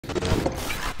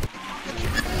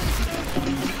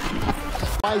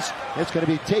It's going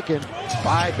to be taken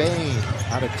by Bain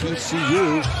out of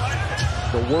TCU.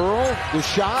 The whirl, the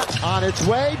shot on its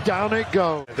way, down it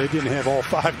goes. They didn't have all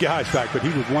 5 guys back, but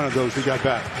he was one of those who got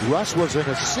back. Russ was an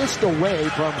assist away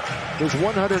from his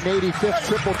 185th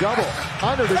triple-double.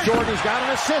 Under the Jordan, he's got an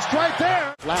assist right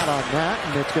there. Flat on that,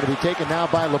 and it's going to be taken now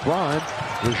by LeBron.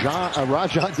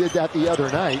 Rajon did that the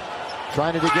other night.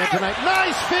 Trying it again tonight.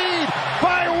 Nice feed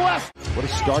by West. What a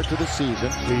start to the season.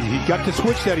 He got the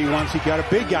switch that he wants. He got a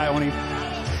big guy on him.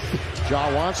 Ja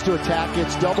wants to attack.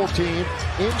 Gets double teamed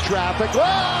in traffic.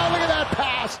 Whoa, look at that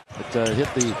pass. It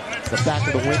hit the back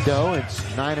of the window. It's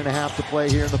 9.5 to play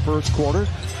here in the first quarter.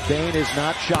 Bain is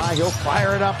not shy. He'll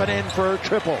fire it up and in for a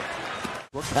triple.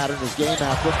 Look pattern his game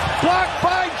after. Blocked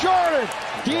by Jordan.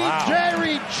 DJ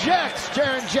rejects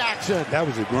Jaren Jackson. That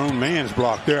was a grown man's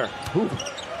block there. Ooh.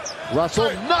 Russell,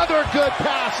 another good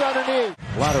pass underneath.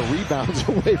 A lot of rebounds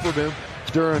away from him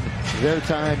during their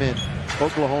time in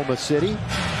Oklahoma City.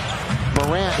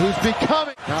 Morant, who's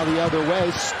becoming now the other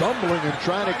way, stumbling and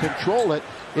trying to control it,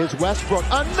 is Westbrook.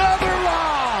 Another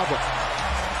lob!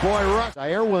 Boy, Russ.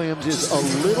 Zaire Williams is a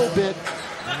little bit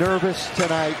nervous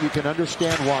tonight. You can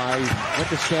understand why. He went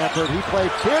to Stanford. He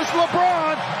played. Here's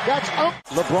LeBron. That's up.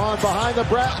 LeBron behind the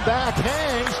back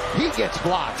hangs. He gets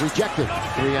blocked. Rejected.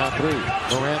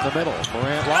 3-on-3. Morant in the middle.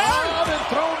 Morant lob and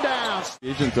thrown down.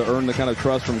 Agent to earn the kind of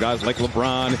trust from guys like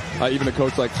LeBron, even a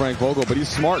coach like Frank Vogel, but he's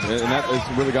smart, and that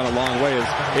has really gone a long way as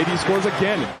AD scores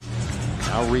again.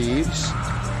 Now Reeves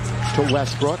to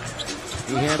Westbrook.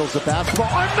 He handles the basketball.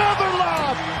 Another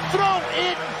lob! Throw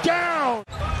it down!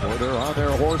 Boy, they're on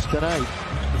their horse tonight.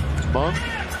 Monk.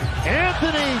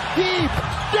 Anthony deep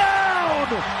down!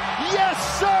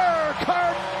 Yes, sir!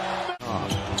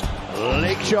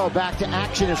 Lake Show back to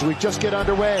action as we just get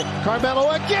underway. Carmelo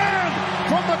again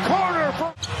from the corner.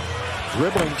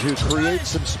 Dribbling to create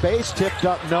some space. Tipped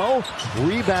up, no.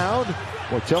 Rebound.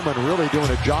 Boy, Tillman really doing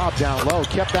a job down low.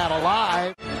 Kept that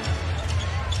alive.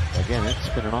 Again, it's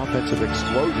been an offensive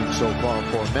explosion so far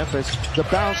for Memphis. The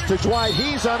bounce to Dwight.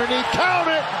 He's underneath. Count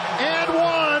it! And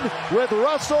one with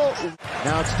Russell.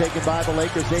 Now it's taken by the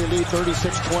Lakers. They lead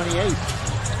 36-28.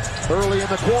 Early in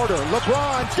the quarter.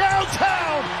 LeBron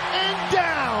downtown and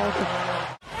down.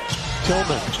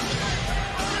 Tillman.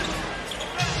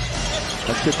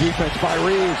 That's the defense by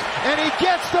Reeves. And he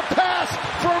gets the pass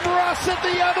from Russ at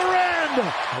the other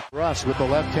end. Russ with the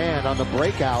left hand on the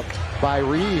breakout by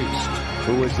Reeves,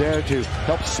 who was there to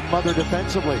help smother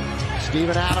defensively.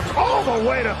 Steven Adams all the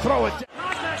way to throw it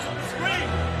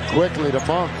down. Quickly to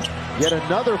Monk. Yet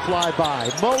another flyby.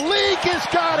 Malik has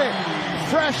got it.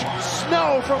 Fresh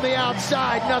snow from the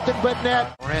outside. Nothing but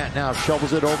net. Morant now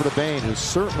shovels it over to Bain, who's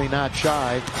certainly not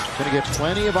shy. Going to get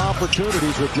plenty of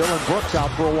opportunities with Dylan Brooks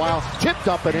out for a while. Tipped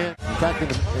up and in. In fact, in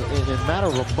a matter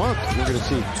of a month, you're going to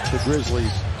see the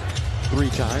Grizzlies 3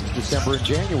 times, December and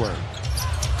January.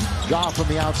 Ja from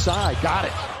the outside. Got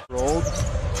it. Rolled.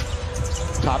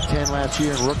 Top 10 last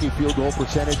year in rookie field goal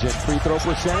percentage and free throw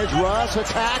percentage. Russ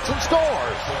attacks and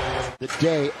scores. The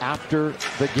day after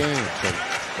the game.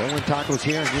 So Union Tacos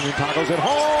here and Union Tacos at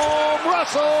home.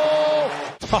 Russell!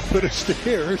 Top of the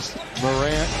stairs.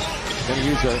 Morant going to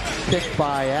use a pick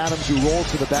by Adams, who rolls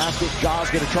to the basket.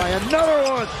 Ja's going to try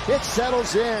another one. It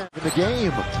settles in the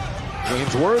game.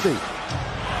 Game's worthy.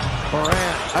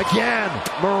 Morant again.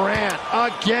 Morant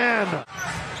again.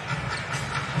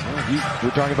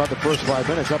 We're talking about the first 5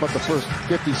 minutes. How about the first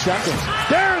 50 seconds?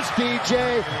 There's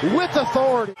DJ with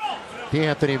authority.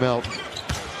 Anthony Melton.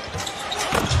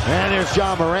 And there's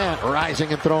Ja Morant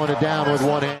rising and throwing it down with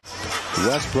one hand.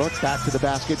 Westbrook back to the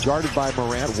basket, guarded by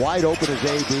Morant. Wide open is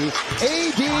AD.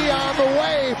 AD on the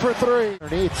way for 3.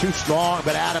 Underneath, too strong,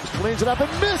 but Adams cleans it up and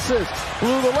misses.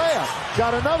 Blew the layup.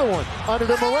 Got another one under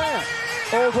to Morant.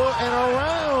 Over and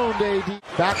around AD.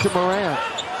 Back to Morant,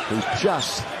 who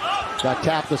just got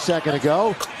tapped a second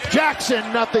ago.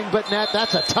 Jackson, nothing but net.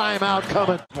 That's a timeout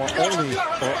coming.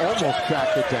 Almost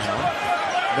tracked it down.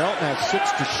 Melton has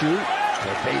 6 to shoot. The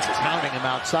base is hounding him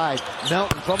outside.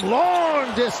 Melton from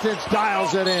long distance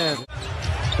dials it in.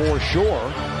 For sure.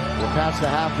 We're past the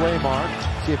halfway mark.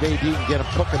 See if AD can get him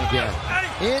cooking again.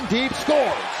 In deep,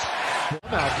 scores.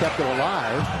 Now kept it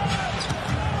alive.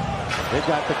 They've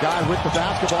got the guy with the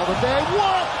basketball that they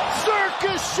want.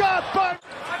 Circus shot by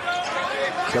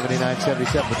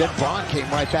 79-77, but then Braun came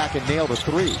right back and nailed a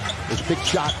 3. This big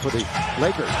shot for the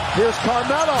Lakers. Here's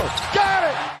Carmelo. Got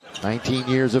it! 19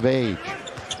 years of age.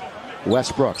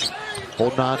 Westbrook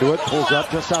holding on to it, pulls up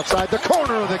just outside the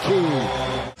corner of the key.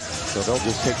 So they'll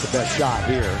just take the best shot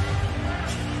here.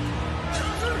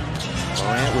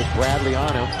 Morant with Bradley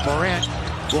on him. Morant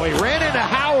Boy, he ran into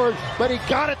Howard, but he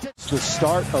got it. It's the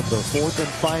start of the fourth and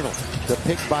final. The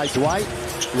pick by Dwight.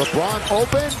 LeBron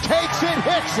open, takes it,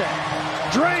 hits it,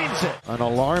 drains it. An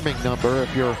alarming number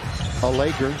if you're a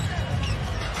Laker.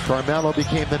 Carmelo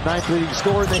became the 9th leading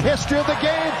scorer in the history of the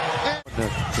game.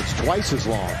 And it's twice as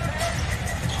long.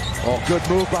 Oh, good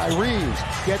move by Reeves.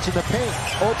 Gets in the paint.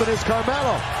 Open is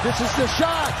Carmelo. This is the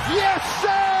shot. Yes,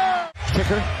 sir!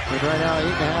 Kicker. And right now,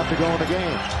 8.5 to go in the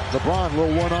game. LeBron,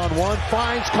 little one-on-one.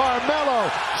 Finds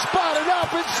Carmelo. Spotted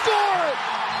up and score it!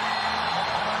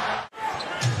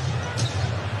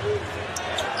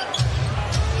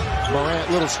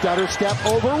 Morant, little stutter step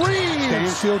over Reeves.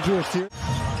 Stanfield jurisdiction.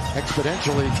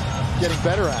 Exponentially getting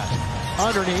better at it.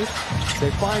 Underneath, they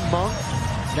find Monk.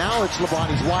 Now it's LeBron.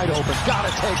 He's wide open.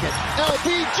 Gotta take it.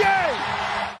 LBJ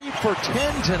for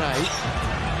 10 tonight.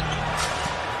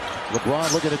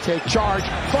 LeBron looking to take charge.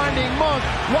 Finding Monk.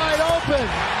 Wide open.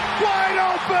 Wide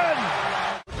open.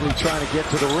 Trying to get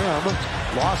to the rim.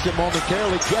 Lost it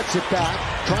momentarily. Gets it back.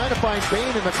 Trying to find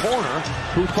Bane in the corner,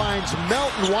 who finds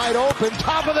Melton wide open.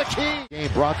 Top of the key.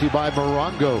 Game brought to you by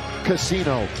Morongo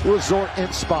Casino Resort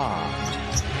and Spa.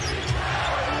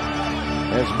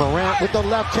 As Morant with the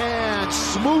left hand,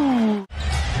 smooth.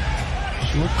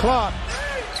 Short clock.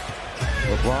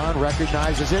 LeBron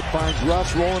recognizes it, finds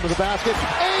Russ rolling to the basket.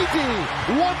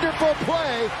 AD, wonderful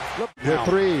play. With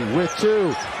 3, with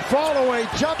 2. Fall away,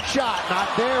 jump shot,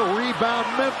 not there. Rebound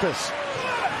Memphis.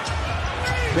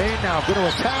 Bane now going to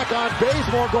attack on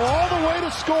Bazemore, go all the way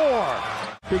to score.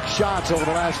 Big shots over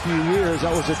the last few years.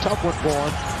 That was a tough one for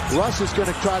him. Russ is going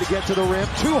to try to get to the rim.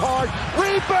 Too hard.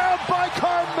 Rebound by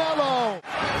Carmelo.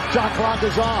 Shot clock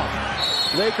is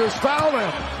off. Lakers foul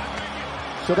him.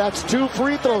 So that's 2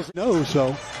 free throws. No,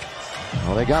 so.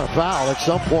 Well, they got a foul at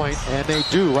some point, and they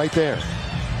do right there.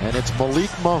 And it's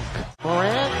Malik Monk.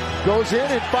 Morant goes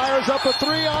in and fires up a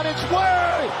 3 on its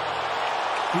way.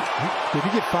 Did he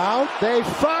get fouled? They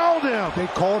fouled him. They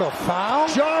called a foul?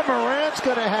 John Morant's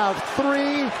going to have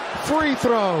 3 free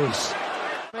throws.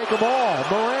 Make them all.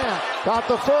 Morant got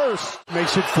the first.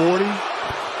 Makes it 40.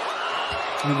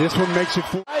 And this one makes it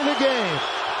 40. The game.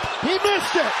 He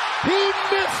missed it. He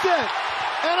missed it.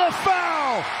 And a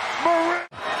foul. Morant.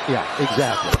 Yeah,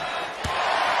 exactly.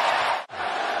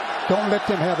 Don't let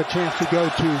them have a chance to go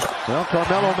to. Well,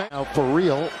 Carmelo now for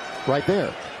real right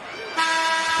there.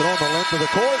 Throw the length of the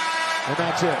court, and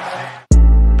that's it.